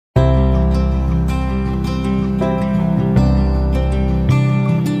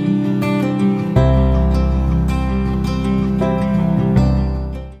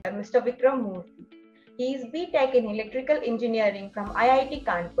Mr. Vikram Murthy. He is B.Tech in Electrical Engineering from IIT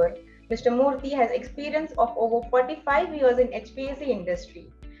Kanpur. Mr. Murthy has experience of over 45 years in HVAC industry.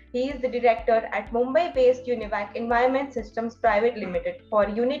 He is the director at Mumbai-based Univac Environment Systems Private Limited for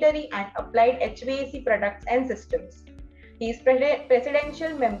unitary and applied HVAC products and systems. He is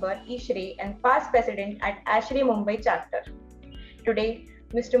presidential member ISHRAE and past president at ASHRAE Mumbai Chapter. Today,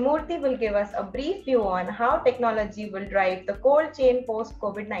 Mr. Murthy will give us a brief view on how technology will drive the cold chain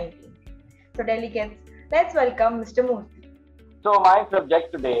post-Covid-19. So delegates, let's welcome Mr. Murthy. So my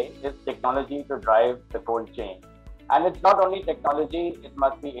subject today is technology to drive the cold chain. And it's not only technology, it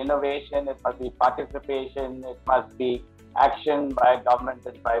must be innovation, it must be participation, it must be action by government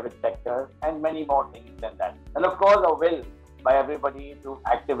and private sectors, and many more things than that. And of course, a will by everybody to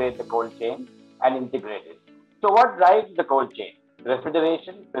activate the cold chain and integrate it. So what drives the cold chain?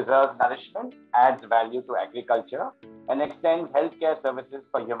 Refrigeration preserves nourishment, adds value to agriculture, and extends healthcare services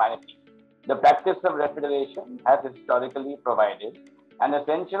for humanity. The practice of refrigeration has historically provided an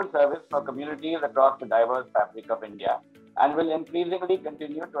essential service for communities across the diverse fabric of India and will increasingly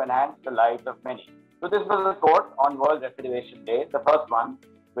continue to enhance the lives of many. So this was a quote on World Refrigeration Day, the first one,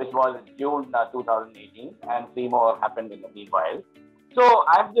 which was in June 2018, and 3 more have happened in the meanwhile. So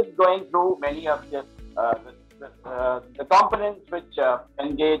I'm just going through many of the components which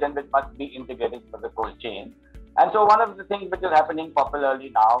engage and which must be integrated for the cold chain. And so one of the things which is happening popularly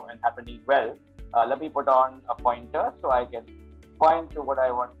now and happening well, let me put on a pointer so I can point to what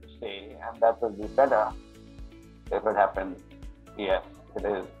I want to say, and that will be better if it happens. Yes, it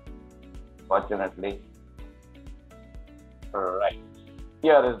is. Fortunately. Right.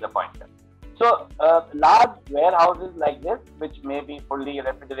 Here is the pointer. So large warehouses like this, which may be fully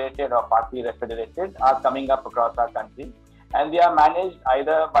refrigerated or partly refrigerated, are coming up across our country, and they are managed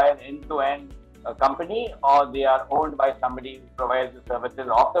either by an end-to-end company, or they are owned by somebody who provides the services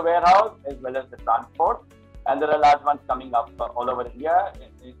of the warehouse as well as the transport. And there are large ones coming up all over India,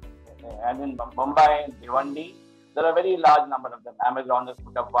 and in Mumbai and Bhiwandi. There are a very large number of them. Amazon has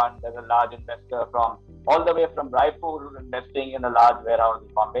put up one. There's a large investor from all the way from Raipur who's investing in a large warehouse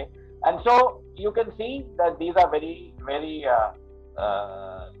in Bombay. And so you can see that these are very, very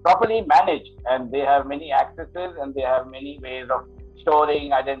properly managed, and they have many accesses, and they have many ways of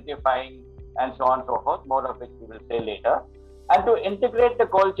storing, identifying, and so on and so forth, more of which we will say later. And to integrate the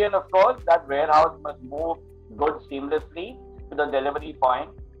cold chain, of course, that warehouse must move goods seamlessly to the delivery point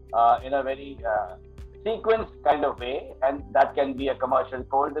in a very sequenced kind of way, and that can be a commercial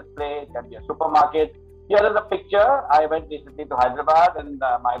cold display, it can be a supermarket. Here is a picture. I went recently to Hyderabad, and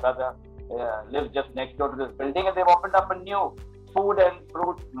my brother lives just next door to this building, and they've opened up a new food and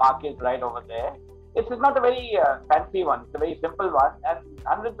fruit market right over there. It's not a very fancy one, it's a very simple one, and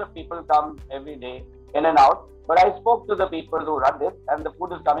hundreds of people come every day in and out. But I spoke to the people who run this, and the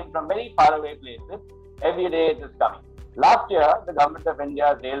food is coming from very far away places. Every day it is coming. Last year, the Government of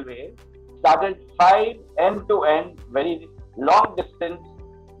India's Railways started 5 end-to-end, very long-distance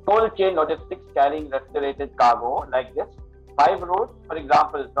cold chain logistics carrying refrigerated cargo like this. 5 routes, for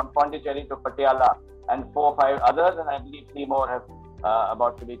example, from Pondicherry to Patiala, and 4 or 5 others, and I believe 3 more have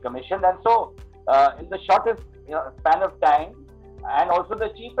about to be commissioned. And so, in the shortest span of time, and also the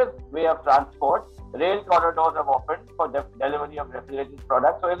cheapest way of transport, rail corridors have opened for delivery of refrigerated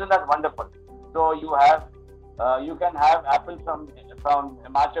products. So isn't that wonderful? So you have, you can have apples from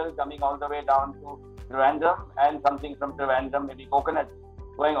Himachal coming all the way down to Trivandrum, and something from Trivandrum, maybe coconuts,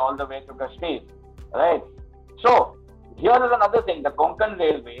 going all the way to Kashmir, right? So here is another thing. The Konkan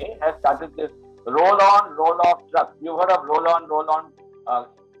Railway has started this roll-on, roll-off trucks. You've heard of roll-on, roll-on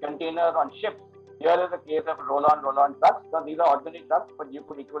containers on ships. Here is a case of roll-on, roll-on trucks. So these are ordinary trucks, but you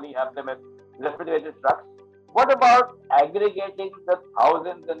could equally have them as refrigerated trucks. What about aggregating the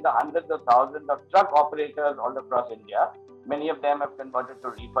thousands and the hundreds of thousands of truck operators all across India? Many of them have converted to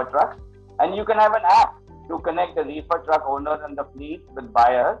reefer trucks. And you can have an app to connect the reefer truck owners and the fleet with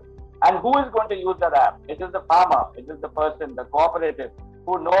buyers. And who is going to use that app? It is the farmer, it is the person, the cooperative,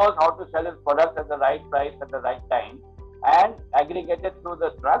 who knows how to sell his products at the right price at the right time, and aggregated through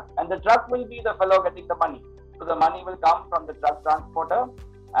the truck, and the truck will be the fellow getting the money. So the money will come from the truck transporter,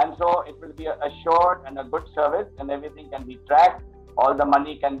 and so it will be assured and a good service, and everything can be tracked, all the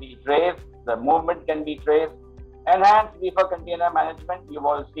money can be traced, the movement can be traced. Enhanced reefer container management. You've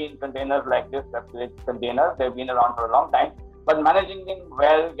all seen containers like this, refrigerated containers. They've been around for a long time, but managing them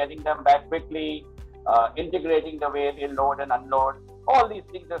well, getting them back quickly, integrating the way they load and unload, all these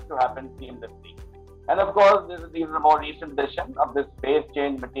things have to happen seamlessly. And of course, these are the more recent edition of this phase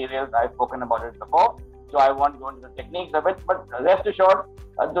change materials. I've spoken about it before. So I won't go into the techniques of it, but rest assured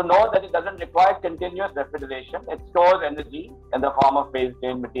to know that it doesn't require continuous refrigeration. It stores energy in the form of phase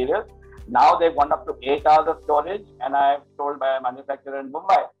change materials. Now they've gone up to 8 hours of storage, and I'm told by a manufacturer in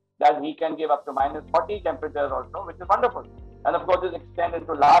Mumbai that he can give up to minus 40 temperatures also, which is wonderful. And of course, this extends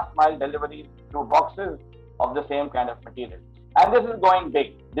into last mile deliveries through boxes of the same kind of material. And this is going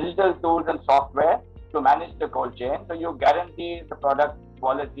big. Digital tools and software to manage the cold chain. So you guarantee the product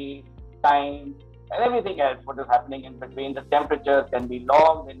quality, time, and everything else, what is happening in between. The temperatures can be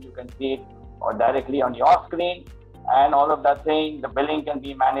logged and you can see it or directly on your screen, and all of that thing. The billing can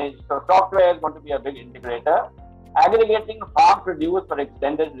be managed. So software is going to be a big integrator. Aggregating farm produce for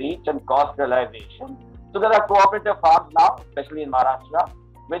extended reach and cost realization. So there are cooperative farms now, especially in Maharashtra,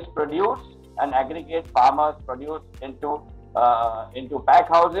 which produce and aggregate farmers' produce into pack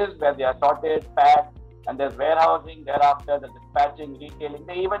houses where they are sorted, packed, and there's warehousing thereafter, the dispatching, retailing.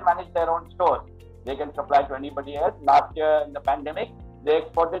 They even manage their own stores. They can supply to anybody else. Last year in the pandemic, they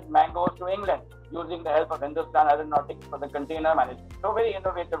exported mangoes to England using the help of Hindustan Aeronautics for the container management. So very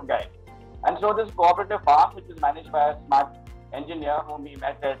innovative guy. And so this cooperative farm, which is managed by a smart engineer whom we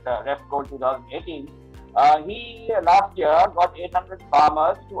met at REFCO 2018, he last year got 800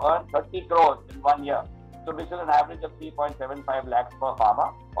 farmers to earn 30 crores in 1 year. So this is an average of 3.75 lakhs per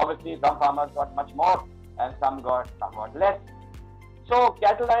farmer. Obviously, some farmers got much more and some got somewhat less. So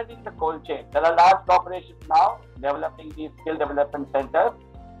catalyzing the cold chain. There are large corporations now developing these skill development centers.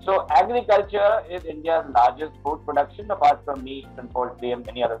 So agriculture is India's largest food production, apart from meat and poultry and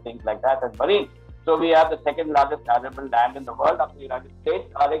many other things like that, and marine. So we have the second largest arable land in the world after the United States.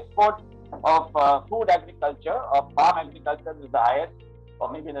 Our export of food agriculture, of farm agriculture, is the highest,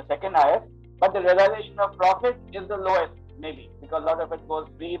 or maybe the second highest. But the realization of profit is the lowest, maybe, because a lot of it goes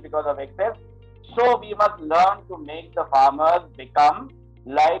free because of excess. So we must learn to make the farmers become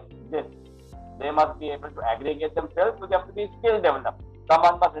like this. They must be able to aggregate themselves, so they have to be skill developed.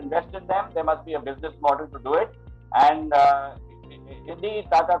 Someone must invest in them. There must be a business model to do it. And indeed,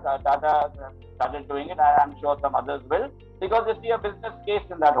 Tata started doing it. I'm sure some others will, because they see a business case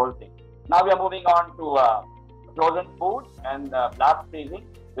in that whole thing. Now we are moving on to frozen foods and blast freezing,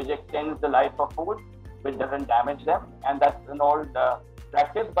 which extends the life of food, which doesn't damage them. And that's an old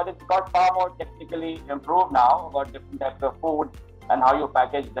practice, but it's got far more technically improved now about different types of food and how you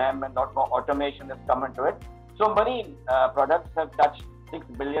package them, and a lot more automation has come into it. So marine products have touched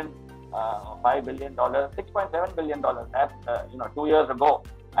 $6 billion, $5 billion, $6.7 billion. That's 2 years ago,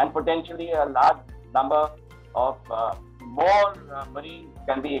 and potentially a large number of more marine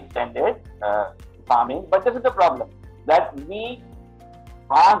can be extended farming. But this is the problem, that we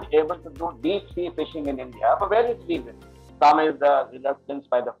aren't able to do deep sea fishing in India for various reasons. Some is the reluctance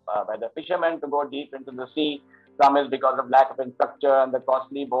by the fishermen to go deep into the sea. Some is because of lack of infrastructure and the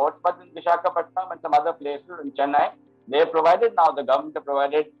costly boats. But in Visakhapatnam and some other places in Chennai, they provided now, the government have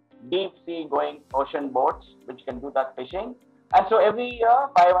provided deep sea going ocean boats which can do that fishing. And so every year,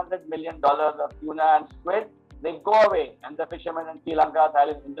 $500 million of tuna and squid, they go away. And the fishermen in Sri Lanka,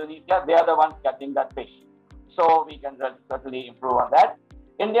 Thailand, Indonesia, they are the ones catching that fish. So we can certainly improve on that.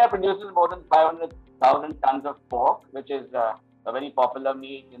 India produces more than 500,000 tons of pork, which is a very popular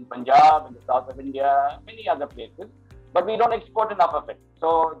meat in Punjab, in the south of India, many other places. But we don't export enough of it.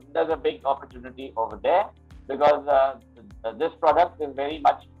 So there's a big opportunity over there, because this product is very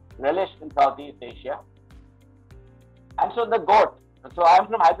much relished in Southeast Asia. And so the goat. So I'm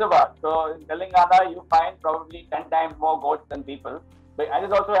from Hyderabad. So in Telangana, you find probably 10 times more goats than people. And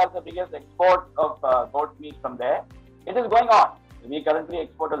it also has the biggest export of goat meat from there. It is going on. We currently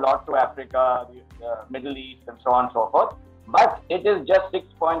export a lot to Africa, the Middle East, and so on and so forth. But it is just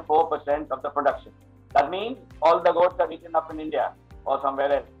 6.4% of the production. That means all the goats are eaten up in India or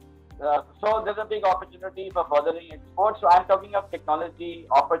somewhere else. So there's a big opportunity for furthering exports. So I'm talking of technology,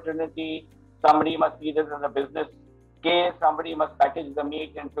 opportunity. Somebody must see this as a business case. Somebody must package the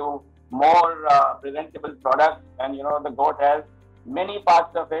meat into more presentable products. And the goat has many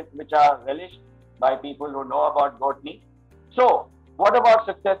parts of it which are relished by people who know about goat meat. So what about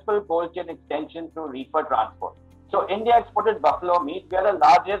successful cold chain extension through reefer transport? So India exported buffalo meat. We are the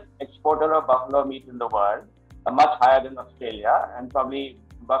largest exporter of buffalo meat in the world, much higher than Australia, and probably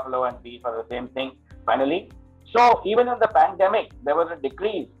buffalo and beef are the same thing finally. So even in the pandemic, there was a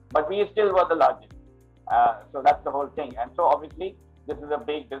decrease, but we still were the largest. So that's the whole thing. And so obviously, this is a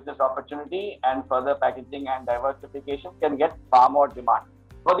big business opportunity, and further packaging and diversification can get far more demand.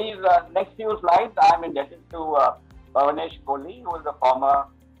 For these next few slides, I am indebted to Bhavanesh Kohli, who is the former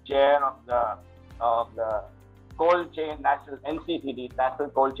chair of the Cold Chain National NCCD, National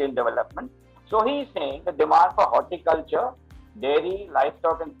Cold Chain Development. So he is saying the demand for horticulture dairy,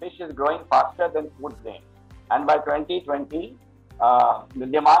 livestock and fish is growing faster than food grain. And by 2020, the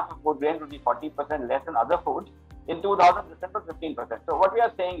demand for food grain will be 40% less than other foods. In 2000, this was 15%. So what we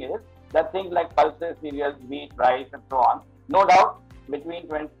are saying is that things like pulses, cereals, wheat, rice, and so on, no doubt between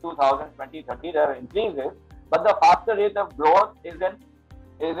 2000 and 2030 there are increases, but the faster rate of growth is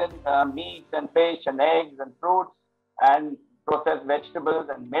in meats and fish and eggs and fruits and processed vegetables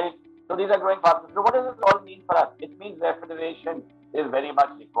and milk. So these are growing faster. So what does this all mean for us? It means refrigeration is very much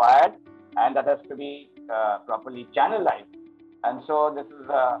required, and that has to be properly channelized. And so this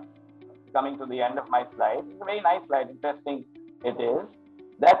is coming to the end of my slide. It's a very nice slide, interesting it is,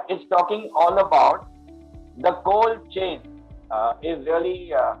 that it's talking all about the cold chain is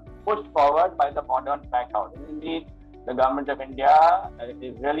really pushed forward by the modern pack house. Indeed, the government of India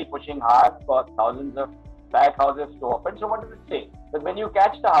is really pushing hard for thousands of pack houses to open. So what does it say? That when you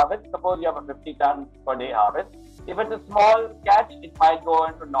catch the harvest, suppose you have a 50 ton per day harvest, if it's a small catch, it might go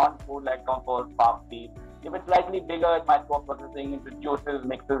into non-food like compost, farm feed. If it's slightly bigger, it might go processing into juices,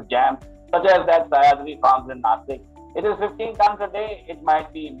 mixes, jams, such as that Sayadri Farms in Nashik. It is 15 tons a day. It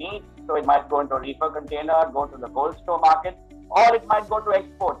might be meat, so it might go into a reefer container, go to the cold store market, or it might go to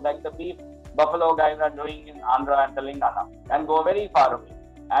export, like the beef buffalo guys are doing in Andhra and Telangana, and go very far away.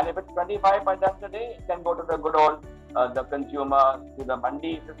 And if it's 25 tons a day, it can go to the good old the consumer, to the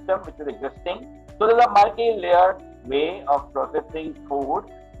mandi system, which is existing. So there's a multi-layered way of processing food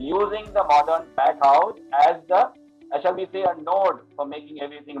using the modern pack house as the, shall we say, a node for making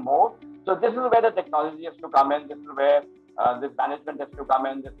everything move. So this is where the technology has to come in. This is where this management has to come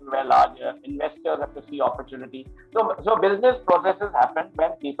in. This is where large investors have to see opportunity. So business processes happen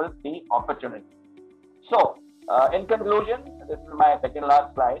when people see opportunity. So in conclusion, this is my second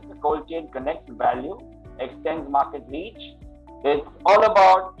last slide. The cold chain connects value, extends market reach. It's all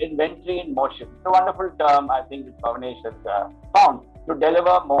about inventory in motion. It's a wonderful term, I think, that Bhavnesh has found to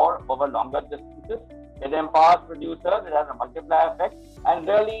deliver more over longer distances. It empowers producers, it has a multiplier effect, and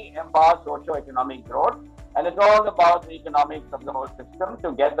really empowers socio-economic growth. And it's all about the economics of the whole system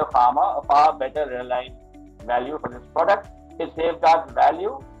to get the farmer a far better realized value for this product. It safeguards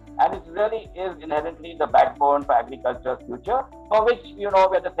value, and it really is inherently the backbone for agriculture's future, for which,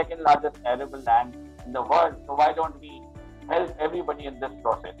 we're the second largest arable land in the world. So why don't we help everybody in this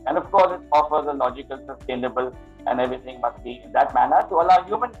process? And of course, it offers a logical, sustainable, and everything must be in that manner to allow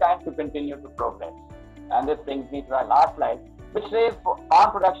humankind to continue to progress. And this brings me to our last slide, which says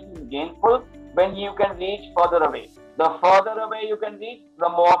farm production is gainful when you can reach further away. The further away you can reach, the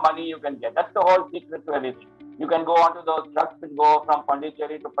more money you can get. That's the whole secret to everything. You can go onto those trucks which go from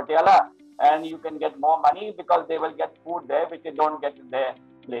Pondicherry to Patiala, and you can get more money because they will get food there which they don't get in their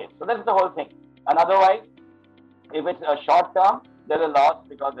place. So that's the whole thing. And otherwise, if it's a short term, there's a loss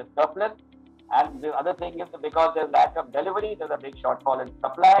because there's surplus. And the other thing is that because there's lack of delivery, there's a big shortfall in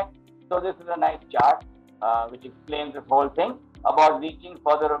supply. So this is a nice chart which explains this whole thing about reaching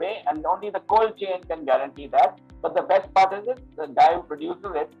further away, and only the cold chain can guarantee that. But the best part is the guy who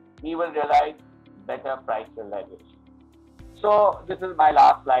produces it, he will realize better price realization. So this is my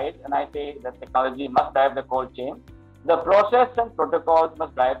last slide, and I say that technology must drive the cold chain. The process and protocols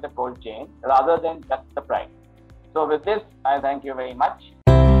must drive the cold chain rather than just the price. So with this, I thank you very much.